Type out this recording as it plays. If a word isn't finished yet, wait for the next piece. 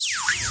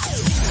Money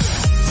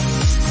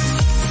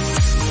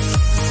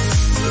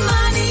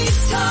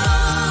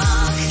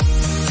Talk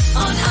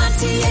on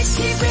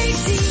RTHK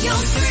Radio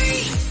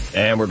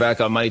 3. And we're back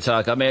on Money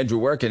Talk. I'm Andrew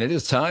Work, and it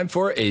is time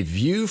for A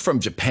View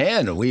from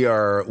Japan. We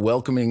are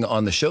welcoming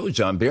on the show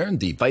John Beirne,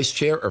 the Vice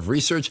Chair of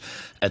Research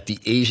at the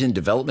Asian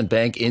Development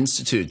Bank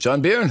Institute.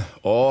 John Beirne,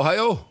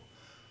 ohio.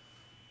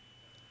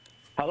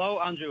 Hello,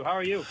 Andrew. How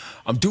are you?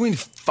 I'm doing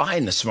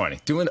fine this morning.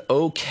 Doing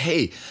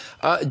okay.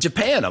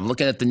 Japan, I'm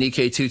looking at the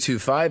Nikkei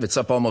 225. It's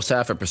up almost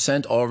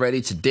 0.5%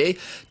 already today.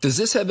 Does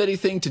this have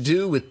anything to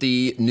do with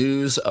the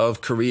news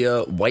of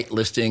Korea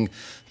whitelisting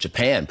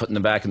Japan, putting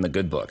them back in the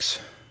good books?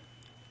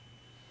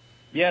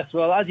 Yes,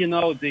 well, as you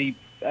know, the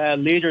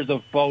leaders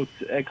of both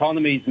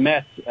economies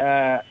met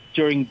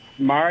during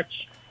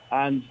March,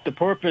 and the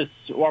purpose,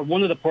 or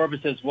one of the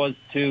purposes, was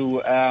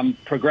to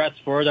progress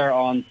further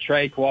on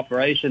trade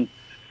cooperation.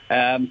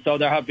 So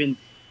there have been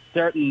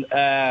certain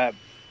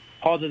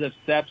positive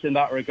steps in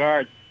that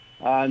regard.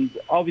 And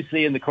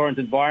obviously in the current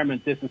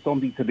environment, this is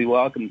something to be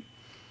welcomed.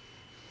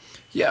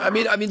 Yeah, I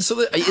mean, so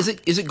is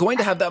it going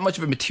to have that much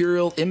of a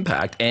material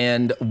impact?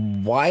 And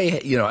why,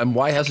 and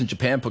why hasn't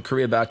Japan put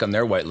Korea back on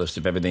their whitelist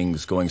if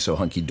everything's going so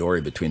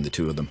hunky-dory between the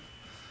two of them?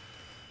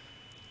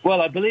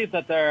 Well, I believe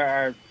that there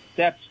are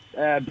steps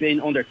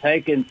being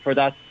undertaken for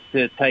that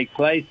to take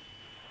place.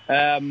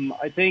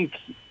 I think,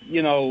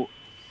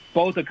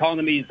 both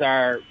economies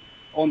are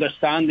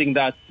understanding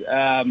that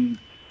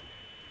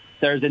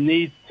there's a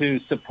need to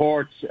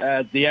support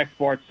the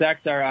export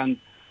sector, and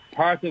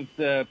part of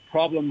the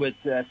problem with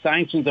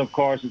sanctions, of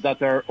course, is that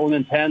there are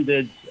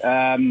unintended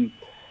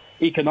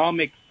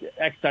economic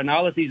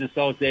externalities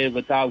associated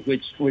with that,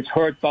 which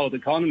hurt both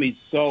economies.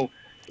 So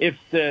if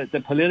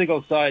the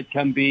political side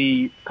can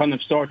be kind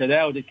of sorted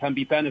out, it can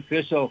be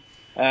beneficial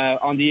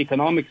on the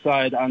economic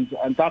side, and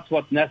that's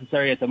what's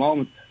necessary at the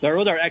moment. There are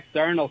other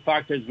external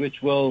factors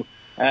which will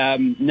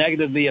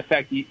negatively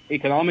affect the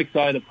economic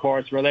side, of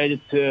course,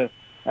 related to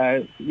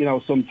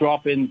some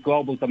drop in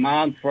global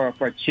demand for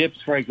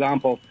chips, for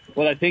example.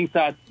 But I think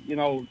that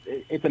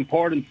it's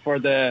important for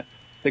the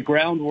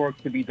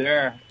groundwork to be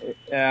there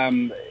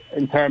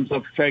in terms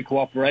of trade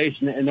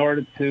cooperation in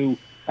order to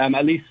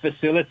at least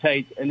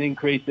facilitate an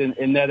increase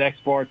in net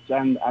exports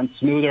and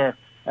smoother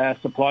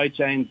supply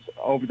chains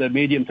over the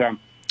medium term.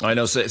 I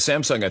know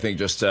Samsung, I think,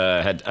 just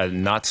had a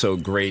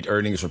not-so-great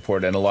earnings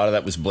report, and a lot of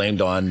that was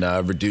blamed on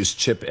reduced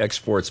chip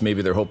exports.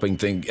 Maybe they're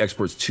hoping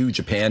exports to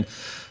Japan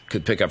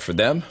could pick up for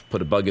them,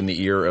 put a bug in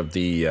the ear of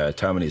the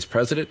Taiwanese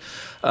president.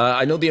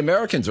 I know the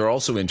Americans are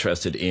also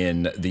interested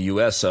in the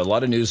U.S. A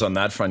lot of news on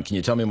that front. Can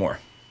you tell me more?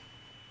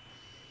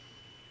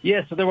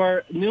 Yeah, so there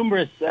were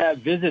numerous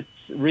visits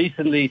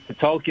recently to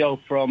Tokyo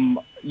from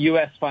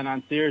U.S.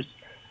 financiers.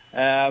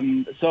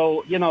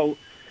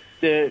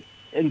 The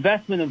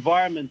investment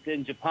environment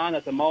in Japan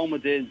at the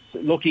moment is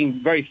looking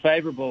very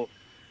favorable.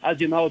 As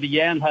you know, the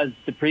yen has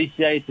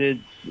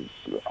depreciated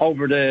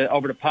over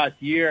the past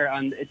year,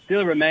 and it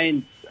still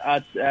remains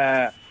at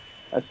a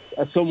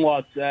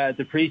somewhat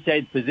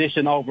depreciated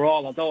position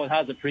overall, although it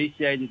has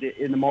appreciated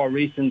in the more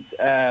recent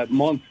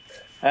months.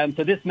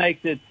 So this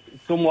makes it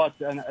somewhat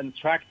an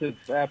attractive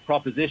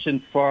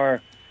proposition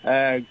for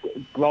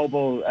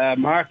global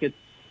markets.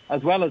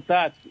 As well as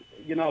that,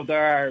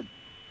 there are,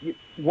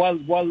 while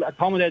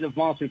accommodative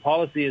monetary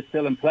policy is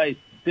still in place,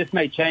 this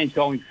may change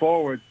going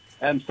forward.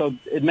 So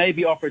it may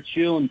be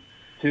opportune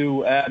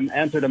to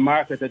enter the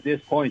market at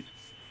this point.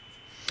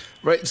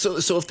 Right.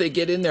 So if they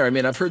get in there, I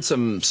mean, I've heard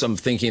some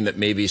thinking that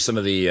maybe some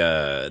of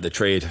the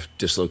trade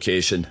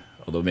dislocation,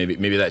 although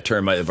maybe that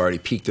term might have already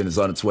peaked and is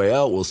on its way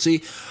out. We'll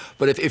see.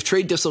 But if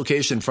trade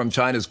dislocation from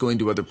China is going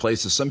to other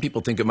places, some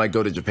people think it might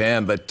go to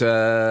Japan, but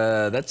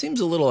that seems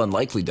a little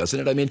unlikely, doesn't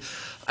it? I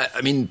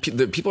mean,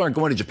 the people aren't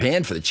going to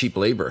Japan for the cheap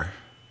labor.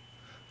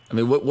 I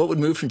mean, what would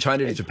move from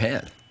China to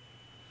Japan?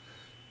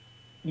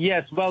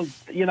 Yes, well,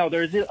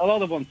 there's a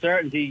lot of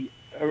uncertainty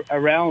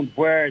around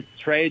where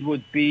trade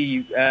would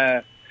be,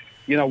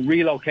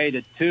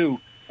 relocated to.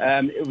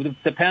 It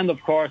would depend,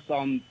 of course,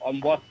 on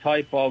what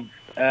type of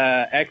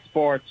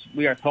exports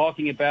we are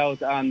talking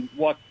about and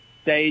what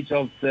stage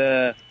of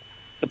the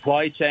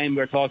supply chain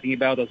we're talking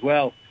about as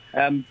well.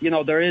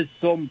 There is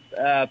some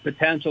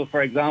potential,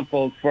 for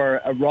example,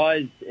 for a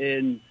rise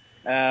in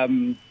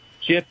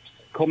chips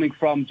coming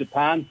from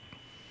Japan,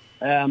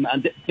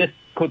 and this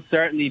could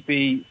certainly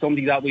be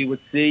something that we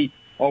would see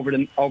over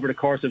the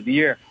course of the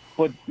year.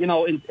 But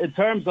in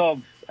terms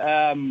of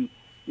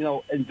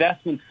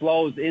investment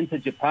flows into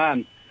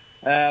Japan,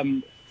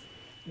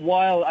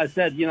 while I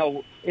said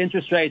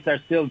interest rates are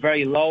still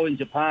very low in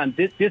Japan,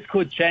 this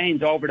could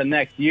change over the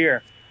next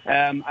year,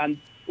 and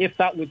if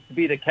that would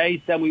be the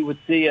case, then we would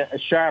see a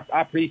sharp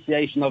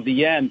appreciation of the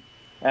yen.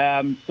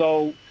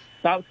 So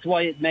that's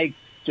why it makes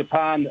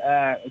Japan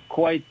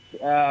quite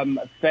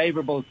a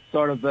favorable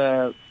sort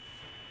of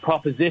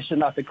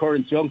proposition at the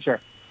current juncture.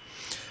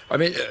 I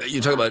mean,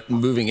 you talk about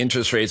moving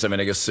interest rates. I mean,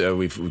 I guess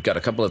we've got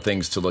a couple of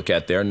things to look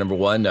at there. Number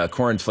one,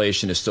 core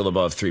inflation is still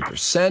above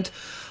 3%.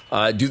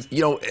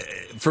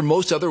 For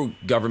most other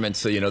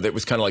governments, that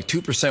was kind of like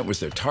 2% was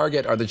their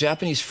target. Are the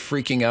Japanese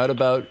freaking out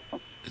about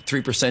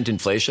 3%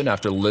 inflation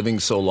after living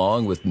so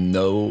long with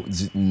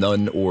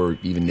none or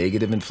even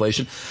negative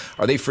inflation?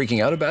 Are they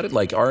freaking out about it?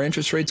 Like, are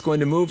interest rates going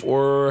to move,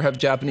 or have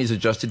Japanese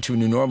adjusted to a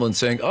new normal and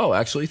saying, oh,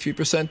 actually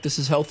 3%, this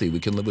is healthy,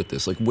 we can live with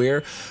this? Like,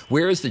 where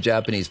is the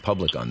Japanese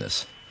public on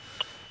this?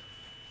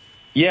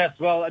 Yes,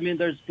 well, I mean,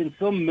 there's been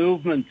some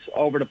movement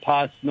over the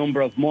past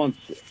number of months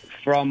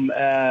from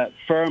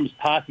firms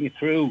passing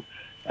through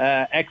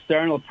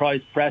external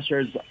price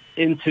pressures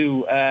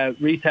into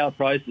retail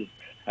prices.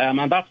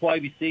 And that's why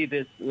we see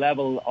this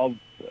level of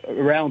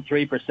around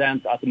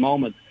 3% at the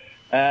moment.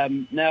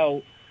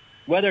 Now,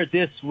 whether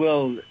this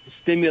will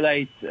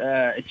stimulate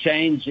a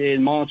change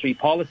in monetary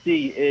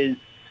policy is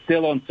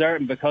still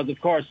uncertain because,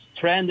 of course,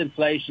 trend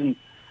inflation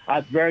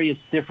at various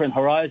different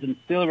horizons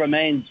still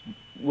remains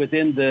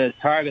within the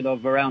target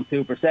of around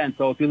 2%.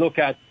 So if you look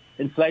at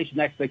inflation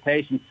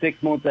expectations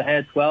 6 months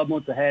ahead, 12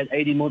 months ahead,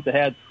 18 months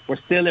ahead, we're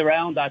still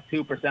around that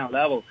 2%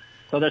 level.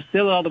 So there's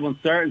still a lot of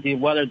uncertainty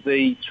whether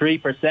the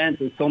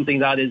 3% is something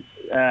that is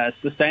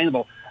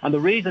sustainable.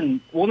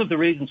 And one of the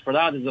reasons for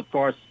that is, of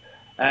course,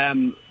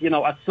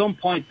 at some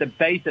point the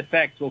base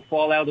effect will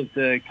fall out of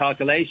the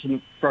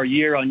calculation for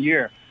year on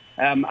year.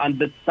 And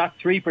that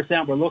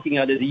 3% we're looking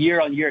at is a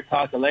year-on-year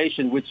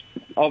calculation, which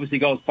obviously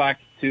goes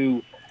back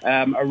to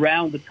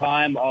around the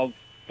time of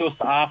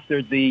just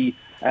after the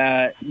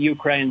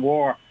Ukraine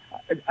war.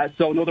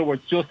 So in other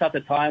words, just at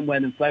the time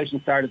when inflation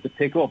started to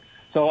pick up.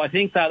 So I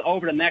think that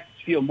over the next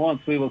few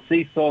months, we will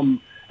see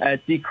some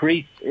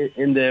decrease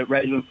in the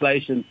rate of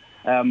inflation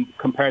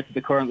compared to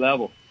the current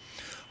level.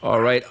 All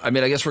right. I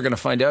mean, I guess we're going to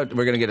find out.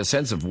 We're going to get a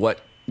sense of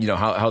what,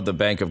 how the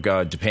Bank of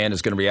Japan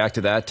is going to react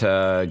to that.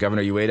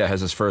 Governor Ueda has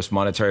his first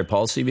monetary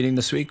policy meeting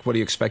this week. What are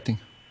you expecting?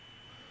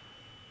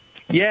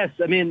 Yes,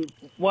 I mean,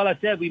 while I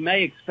said we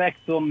may expect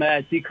some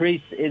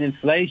decrease in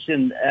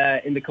inflation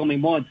in the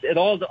coming months, it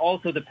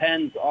also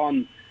depends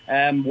on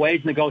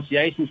wage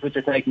negotiations which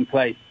are taking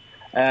place.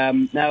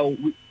 Now,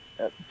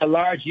 the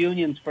large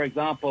unions, for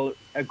example,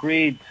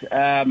 agreed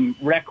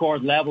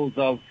record levels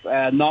of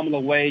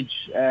nominal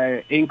wage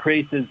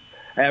increases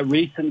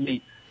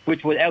recently,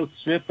 which would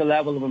outstrip the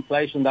level of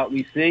inflation that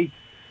we see.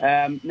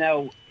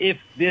 Now, if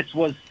this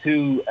was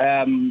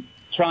to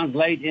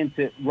translate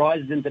into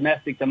rises in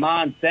domestic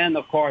demand, then,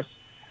 of course,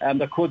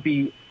 there could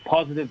be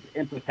positive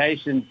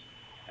implications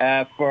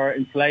for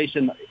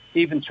inflation,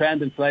 even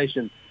trend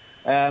inflation.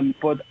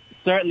 But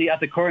certainly at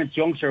the current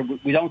juncture,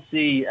 we don't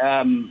see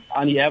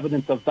any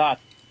evidence of that.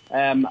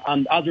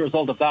 And as a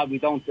result of that, we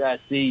don't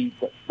see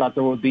that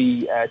there will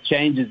be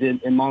changes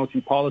in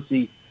monetary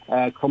policy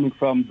coming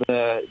from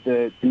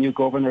the new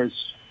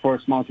governor's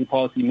first monetary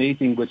policy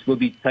meeting, which will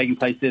be taking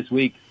place this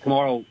week,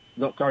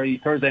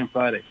 Thursday and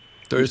Friday.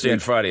 Thursday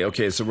and Friday.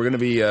 Okay, so we're going to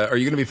be. Are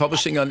you going to be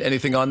publishing on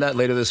anything on that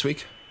later this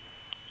week?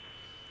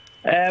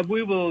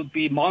 We will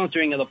be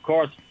monitoring it, of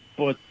course.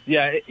 But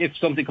yeah, if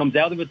something comes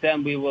out of it,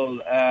 then we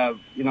will,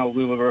 we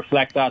will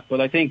reflect that.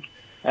 But I think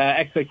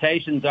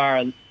expectations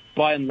are,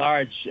 by and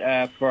large,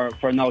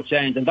 for no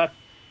change, and that's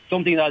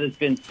something that has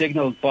been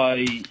signalled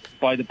by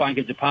the Bank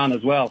of Japan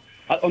as well.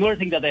 Another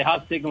thing that they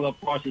have signalled, of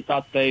course, is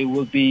that they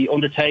will be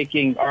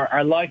undertaking, or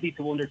are likely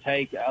to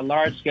undertake, a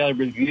large-scale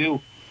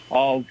review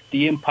of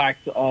the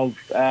impact of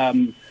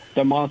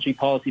the monetary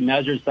policy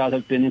measures that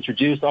have been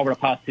introduced over the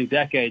past 2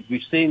 decades.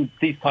 We've seen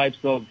these types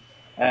of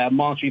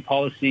monetary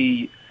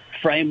policy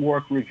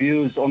framework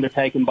reviews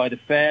undertaken by the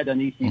Fed and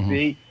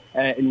ECB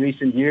in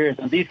recent years,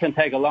 and these can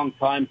take a long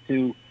time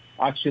to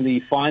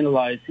actually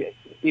finalise,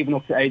 even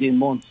up to 18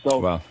 months.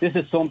 So This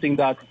is something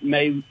that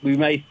we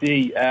may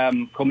see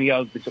coming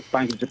out of the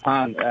Bank of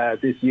Japan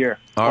this year.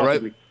 All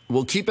right.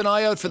 We'll keep an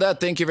eye out for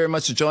that. Thank you very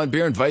much to John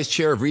Beirne, Vice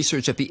Chair of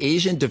Research at the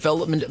Asian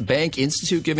Development Bank Institute, giving